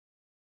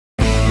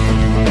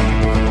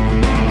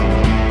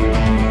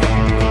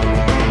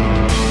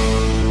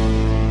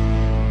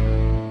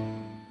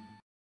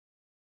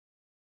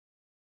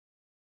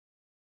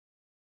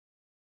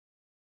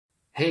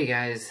Hey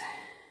guys,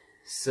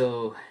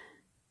 so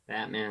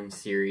Batman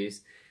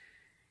series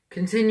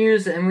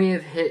continues and we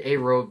have hit a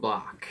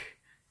roadblock.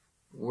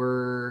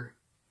 We're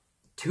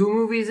 2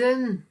 movies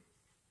in.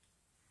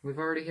 We've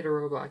already hit a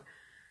roadblock.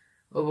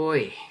 Oh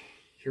boy,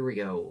 here we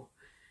go.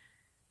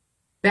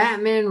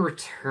 Batman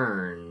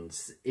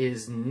Returns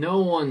is no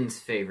one's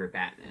favorite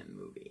Batman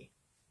movie.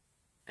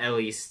 At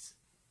least,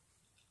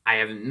 I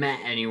haven't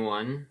met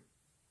anyone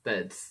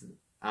that's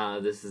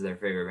this is their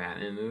favorite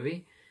Batman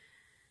movie.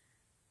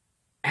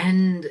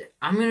 And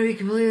I'm gonna be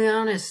completely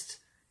honest,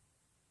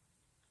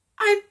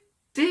 I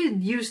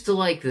did used to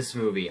like this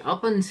movie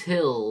up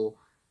until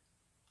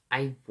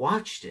I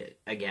watched it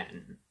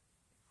again.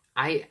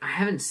 I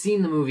haven't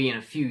seen the movie in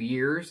a few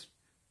years,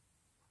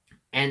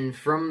 and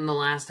from the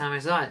last time I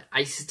saw it,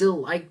 I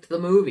still liked the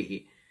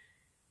movie.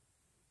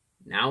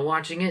 Now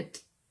watching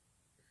it,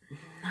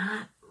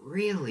 not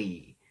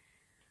really.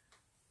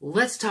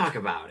 Let's talk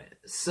about it.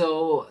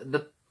 So,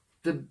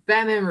 the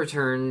Batman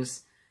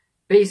Returns...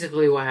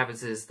 Basically, what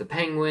happens is the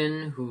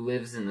Penguin, who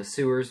lives in the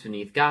sewers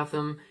beneath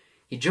Gotham,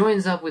 he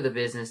joins up with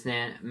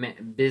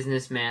a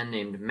businessman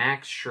named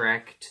Max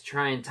Shreck to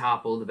try and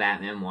topple the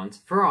Batman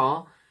once for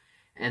all.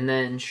 And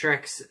then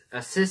Shreck's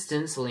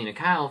assistant, Selina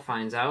Kyle,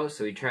 finds out,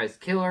 so he tries to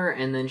kill her,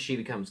 and then she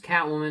becomes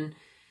Catwoman.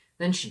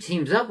 Then she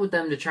teams up with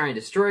them to try and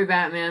destroy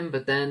Batman,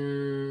 but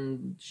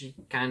then she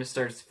kind of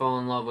starts to fall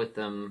in love with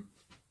them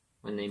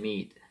when they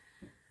meet.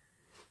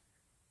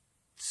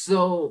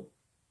 So,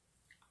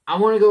 I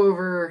want to go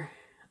over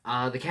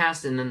the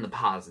cast and then the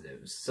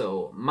positives.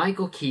 So,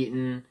 Michael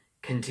Keaton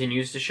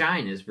continues to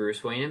shine as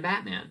Bruce Wayne and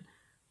Batman.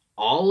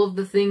 All of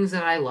the things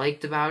that I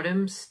liked about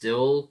him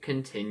still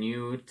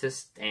continue to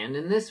stand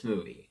in this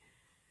movie.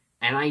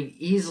 And I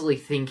easily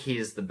think he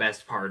is the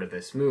best part of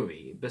this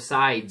movie,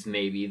 besides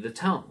maybe the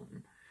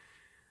tone.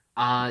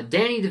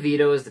 Danny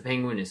DeVito as the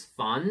Penguin is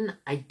fun.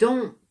 I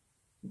don't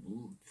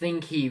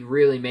think he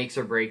really makes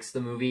or breaks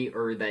the movie,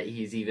 or that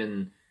he's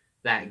even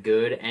that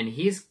good, and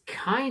he's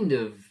kind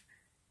of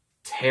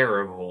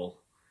terrible.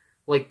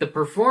 Like, the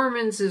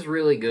performance is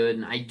really good,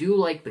 and I do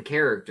like the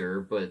character,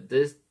 but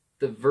the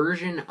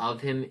version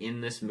of him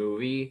in this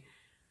movie,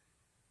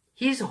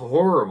 he's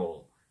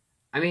horrible.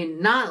 I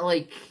mean, not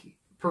like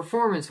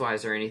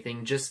performance-wise or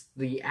anything, just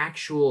the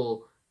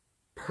actual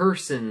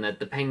person that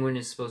the Penguin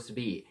is supposed to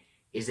be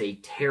is a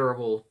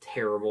terrible,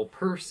 terrible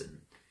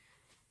person.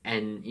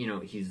 And, you know,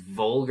 he's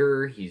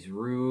vulgar, he's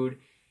rude,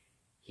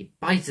 he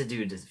bites a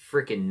dude's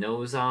freaking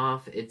nose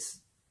off.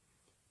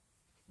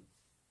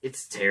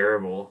 It's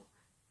terrible.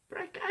 But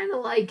I kind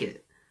of like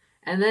it.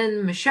 And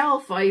then Michelle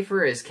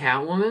Pfeiffer as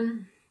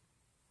Catwoman.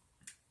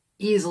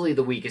 Easily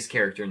the weakest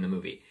character in the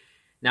movie.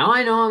 Now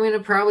I know I'm going to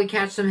probably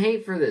catch some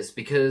hate for this.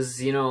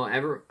 Because, you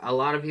know, a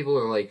lot of people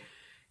are like,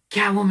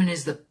 Catwoman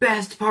is the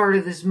best part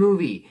of this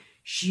movie.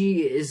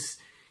 She's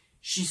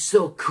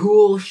so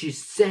cool.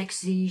 She's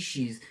sexy.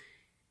 She's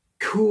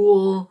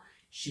cool.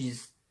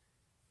 She's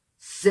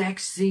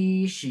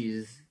sexy,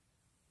 she's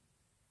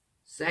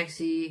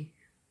sexy.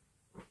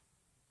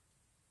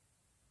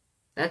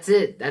 That's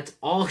it. That's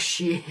all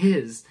she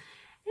is.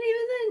 And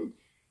even then,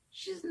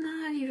 she's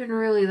not even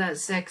really that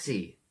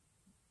sexy.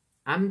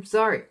 I'm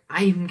sorry.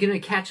 I'm gonna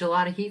catch a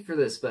lot of heat for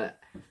this, but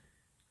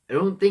I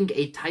don't think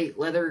a tight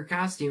leather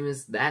costume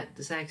is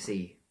that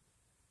sexy.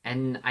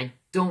 And I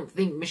don't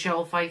think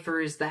Michelle Pfeiffer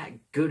is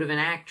that good of an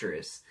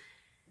actress.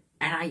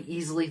 And I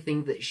easily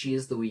think that she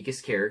is the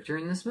weakest character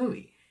in this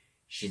movie.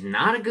 She's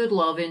not a good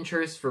love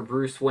interest for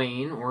Bruce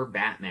Wayne or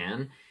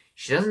Batman.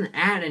 She doesn't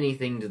add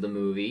anything to the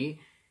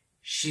movie.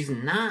 She's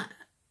not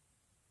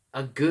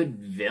a good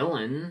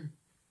villain.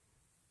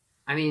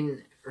 I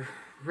mean,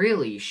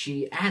 really,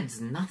 she adds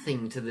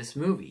nothing to this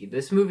movie.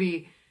 This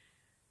movie,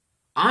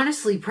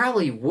 honestly,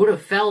 probably would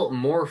have felt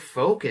more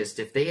focused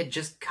if they had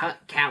just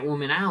cut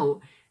Catwoman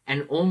out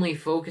and only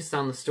focused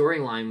on the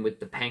storyline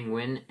with the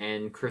Penguin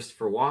and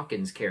Christopher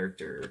Walken's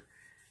character.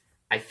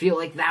 I feel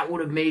like that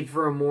would have made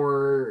for a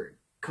more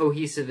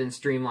cohesive and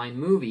streamlined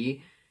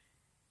movie,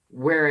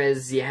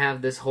 whereas you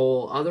have this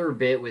whole other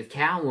bit with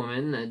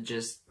Catwoman that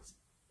just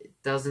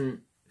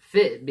doesn't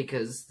fit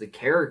because the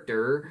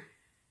character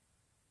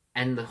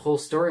and the whole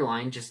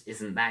storyline just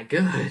isn't that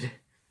good.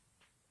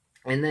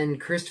 And then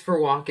Christopher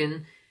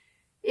Walken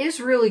is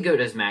really good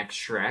as Max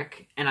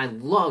Shreck, and I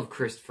love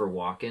Christopher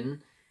Walken,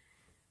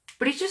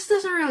 but he just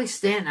doesn't really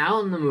stand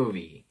out in the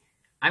movie.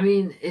 I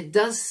mean, it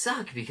does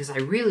suck because I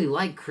really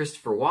like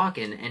Christopher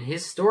Walken, and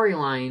his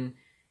storyline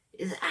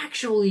is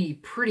actually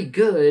pretty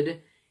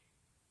good.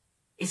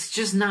 It's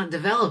just not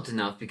developed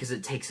enough because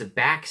it takes a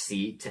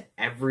backseat to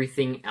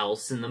everything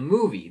else in the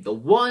movie. The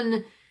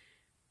one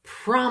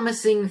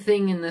promising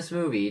thing in this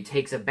movie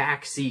takes a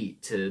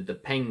backseat to the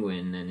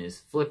Penguin and his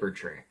flipper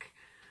trick.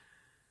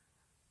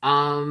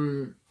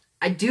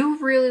 I do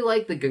really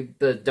like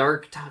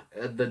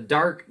the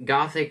dark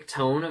gothic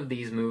tone of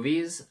these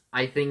movies.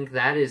 I think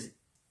that is,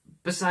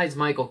 besides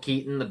Michael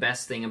Keaton, the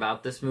best thing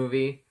about this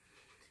movie.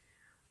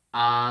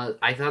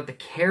 I thought the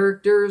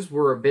characters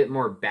were a bit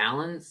more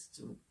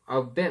balanced,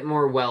 a bit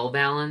more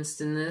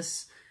well-balanced in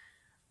this.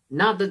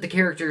 not that the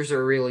characters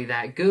are really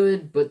that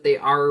good, but they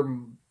are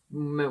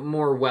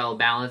more well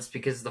balanced,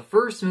 because the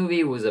first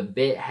movie was a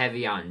bit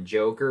heavy on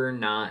Joker,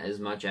 not as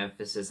much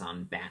emphasis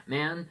on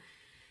Batman.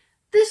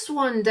 This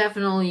one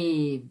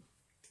definitely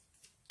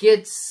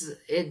gets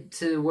it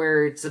to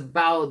where it's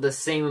about the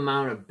same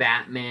amount of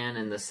Batman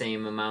and the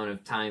same amount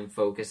of time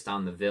focused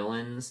on the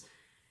villains.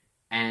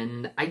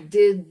 And I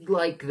did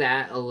like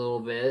that a little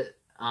bit.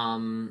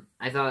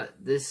 I thought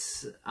the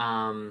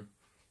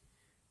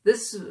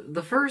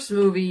first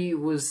movie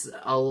was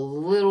a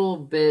little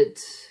bit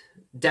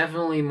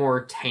definitely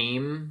more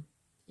tame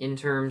in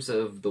terms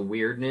of the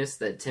weirdness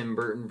that Tim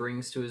Burton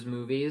brings to his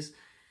movies.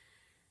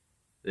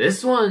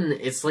 This one,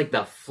 it's like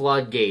the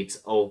floodgates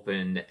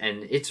opened,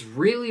 and it's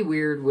really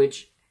weird,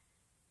 which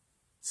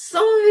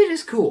some of it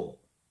is cool,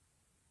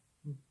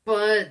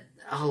 but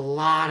a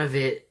lot of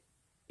it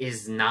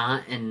is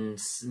not and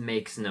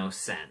makes no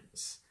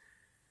sense.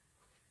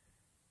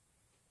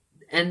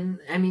 And,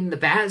 I mean, the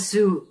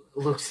Batsuit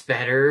looks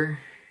better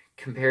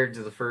compared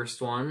to the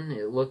first one.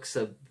 It looks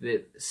a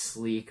bit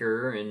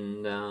sleeker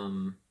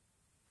and,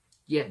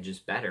 yeah,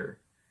 just better.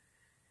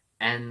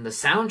 And the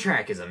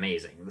soundtrack is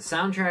amazing. The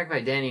soundtrack by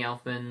Danny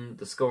Elfman,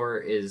 the score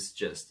is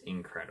just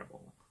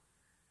incredible.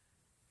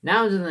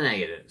 Now to the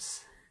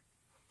negatives.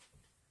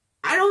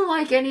 I don't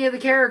like any of the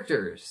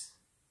characters.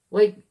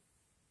 Like,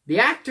 the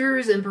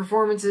actors and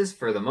performances,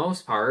 for the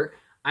most part,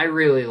 I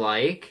really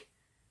like.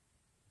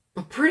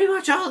 But pretty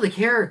much all the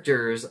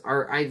characters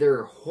are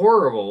either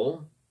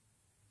horrible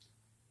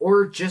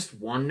or just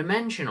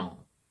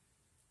one-dimensional.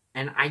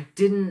 And I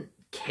didn't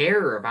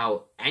care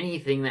about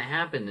anything that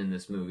happened in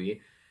this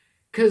movie,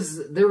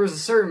 because there was a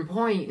certain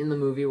point in the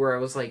movie where I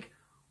was like,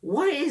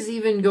 what is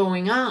even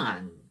going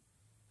on?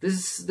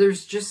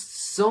 There's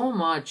just so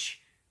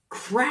much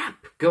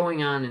crap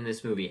going on in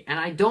this movie. And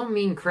I don't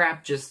mean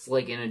crap just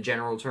like in a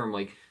general term,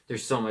 like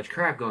there's so much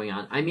crap going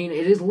on. I mean,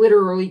 it is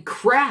literally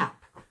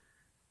crap.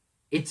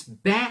 It's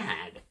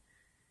bad.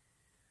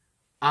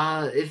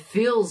 It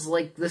feels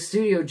like the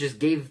studio just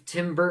gave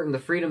Tim Burton the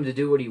freedom to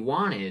do what he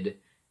wanted,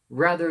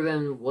 rather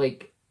than,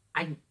 like,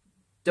 I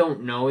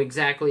don't know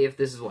exactly if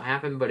this is what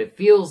happened, but it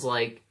feels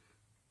like,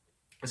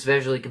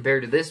 especially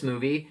compared to this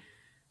movie,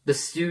 the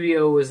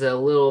studio was a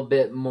little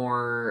bit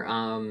more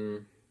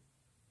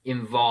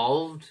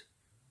involved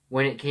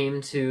when it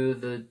came to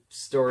the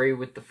story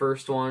with the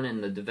first one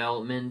and the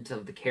development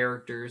of the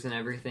characters and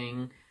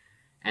everything,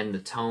 and the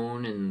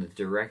tone and the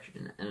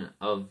direction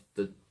of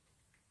the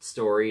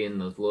story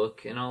and the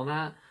look and all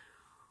that.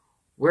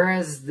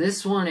 Whereas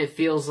this one, it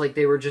feels like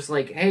they were just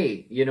like,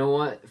 hey, you know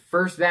what?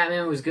 First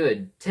Batman was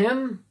good.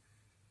 Tim,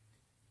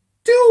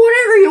 do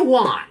whatever you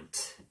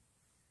want.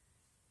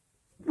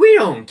 We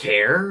don't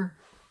care.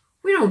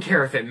 We don't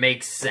care if it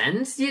makes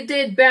sense. You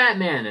did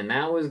Batman, and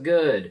that was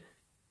good.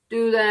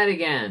 Do that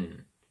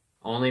again.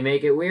 Only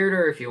make it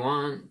weirder if you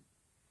want.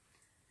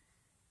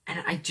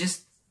 And I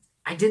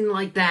didn't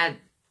like that.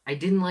 I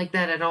didn't like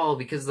that at all,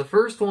 because the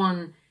first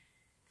one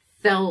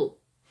felt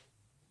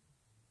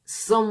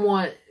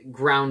somewhat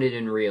grounded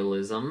in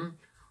realism.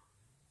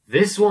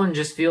 This one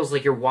just feels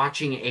like you're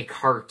watching a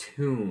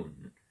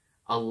cartoon.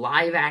 A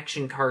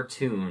live-action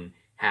cartoon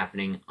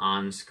happening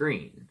on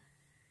screen.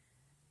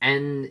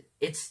 And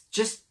it's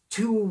just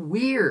too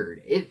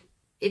weird.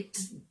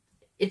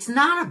 It's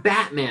not a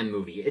Batman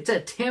movie. It's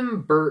a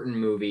Tim Burton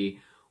movie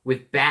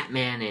with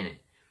Batman in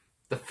it.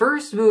 The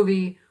first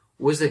movie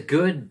was a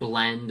good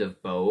blend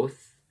of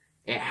both.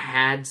 It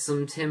had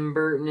some Tim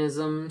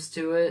Burtonisms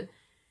to it,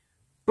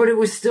 but it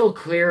was still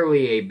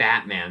clearly a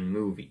Batman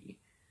movie.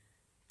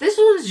 This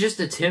one's just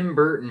a Tim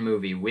Burton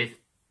movie with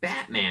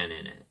Batman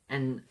in it,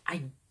 and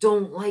I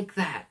don't like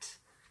that.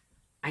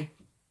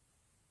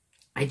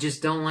 I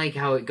just don't like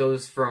how it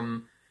goes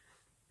from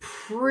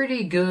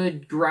pretty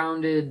good,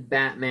 grounded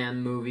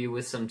Batman movie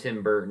with some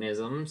Tim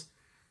Burtonisms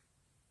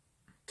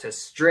to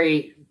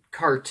straight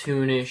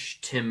cartoonish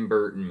Tim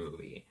Burton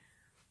movie.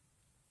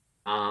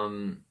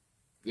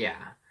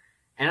 Yeah.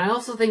 And I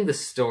also think the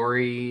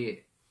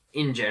story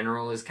in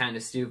general is kind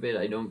of stupid.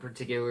 I don't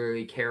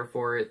particularly care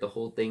for it. The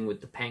whole thing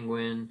with the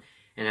Penguin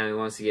and how he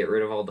wants to get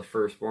rid of all the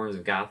firstborns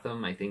of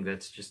Gotham. I think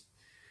that's just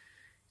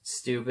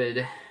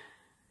stupid.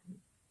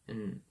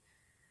 And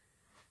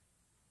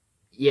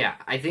yeah,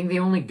 I think the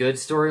only good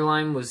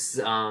storyline was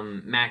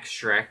Max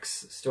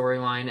Schreck's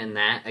storyline, and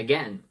that,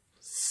 again,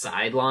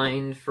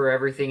 sidelined for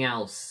everything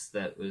else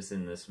that was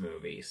in this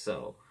movie.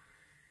 So,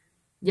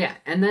 yeah,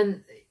 and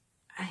then,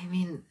 I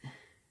mean,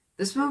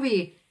 this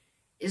movie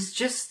is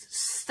just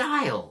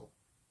style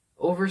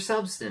over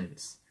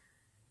substance.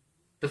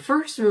 The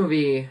first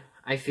movie,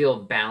 I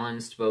feel,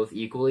 balanced both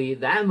equally.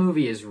 That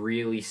movie is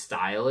really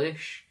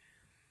stylish,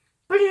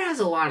 but it has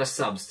a lot of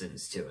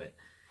substance to it.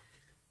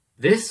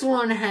 This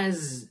one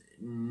has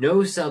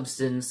no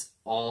substance,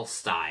 all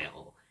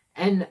style.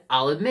 And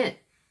I'll admit,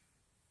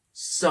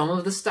 some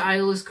of the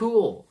style is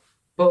cool,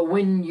 but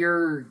when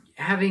you're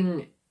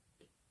having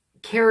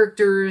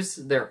characters,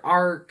 their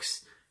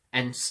arcs,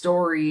 and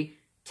story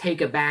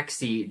take a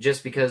backseat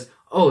just because,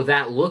 oh,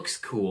 that looks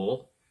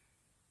cool,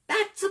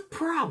 that's a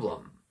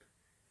problem.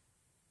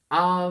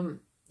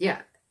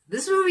 Yeah,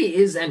 this movie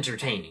is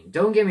entertaining,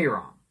 don't get me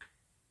wrong.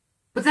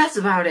 But that's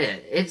about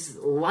it. It's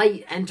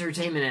light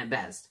entertainment at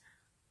best.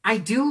 I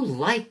do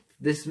like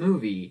this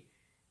movie.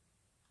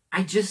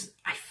 I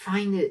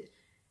find it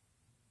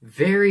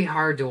very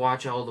hard to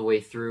watch all the way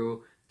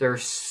through. There are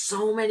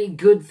so many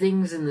good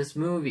things in this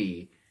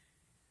movie,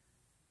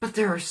 but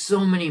there are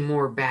so many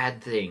more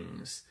bad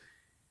things.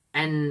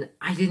 And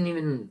I didn't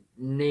even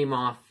name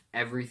off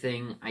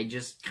everything. I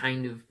just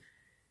kind of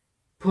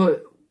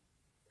put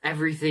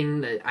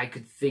everything that I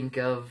could think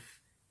of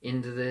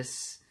into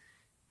this.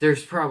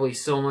 There's probably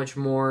so much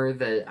more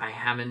that I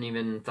haven't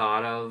even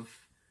thought of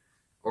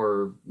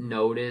or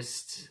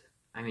noticed.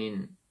 I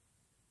mean,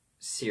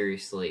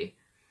 seriously.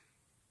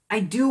 I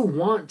do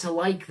want to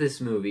like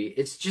this movie.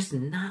 It's just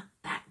not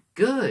that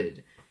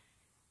good.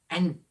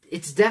 And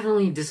it's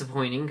definitely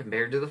disappointing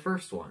compared to the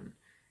first one.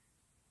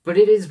 But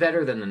it is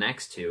better than the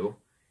next two.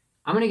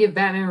 I'm going to give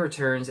Batman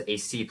Returns a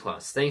C+.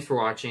 Thanks for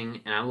watching,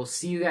 and I will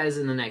see you guys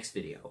in the next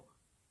video.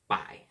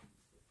 Bye.